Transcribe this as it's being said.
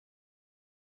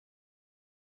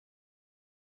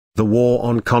The war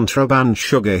on contraband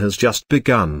sugar has just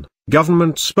begun,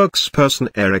 government spokesperson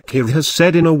Kiraithe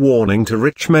said in a warning to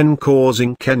rich men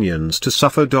causing Kenyans to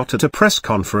suffer. At a press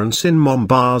conference in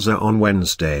Mombasa on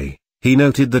Wednesday, he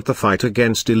noted that the fight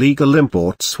against illegal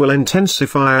imports will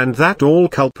intensify and that all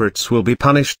culprits will be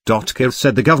punished. Kiraithe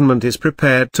said the government is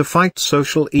prepared to fight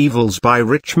social evils by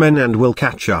rich men and will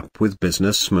catch up with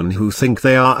businessmen who think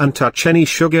they are and touch any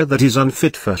sugar that is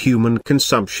unfit for human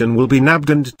consumption will be nabbed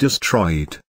and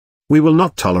destroyed. We will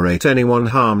not tolerate anyone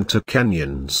harm to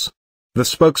Kenyans. The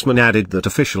spokesman added that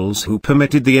officials who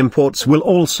permitted the imports will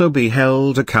also be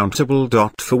held accountable.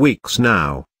 For weeks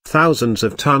now, thousands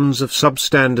of tons of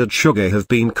substandard sugar have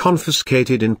been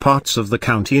confiscated in parts of the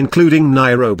county including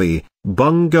Nairobi,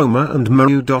 Bungoma and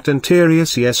Meru. Interior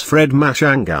CS Fred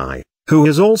Mashangai, who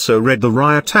has also read the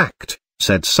Riot Act,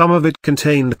 said some of it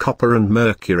contained copper and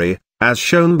mercury, as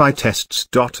shown by tests.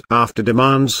 After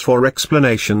demands for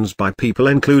explanations by people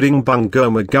including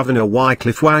Bungoma Governor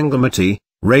Wycliffe Wangamati,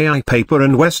 Rai Paper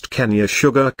and West Kenya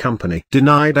Sugar Company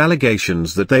denied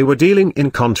allegations that they were dealing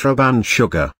in contraband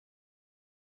sugar.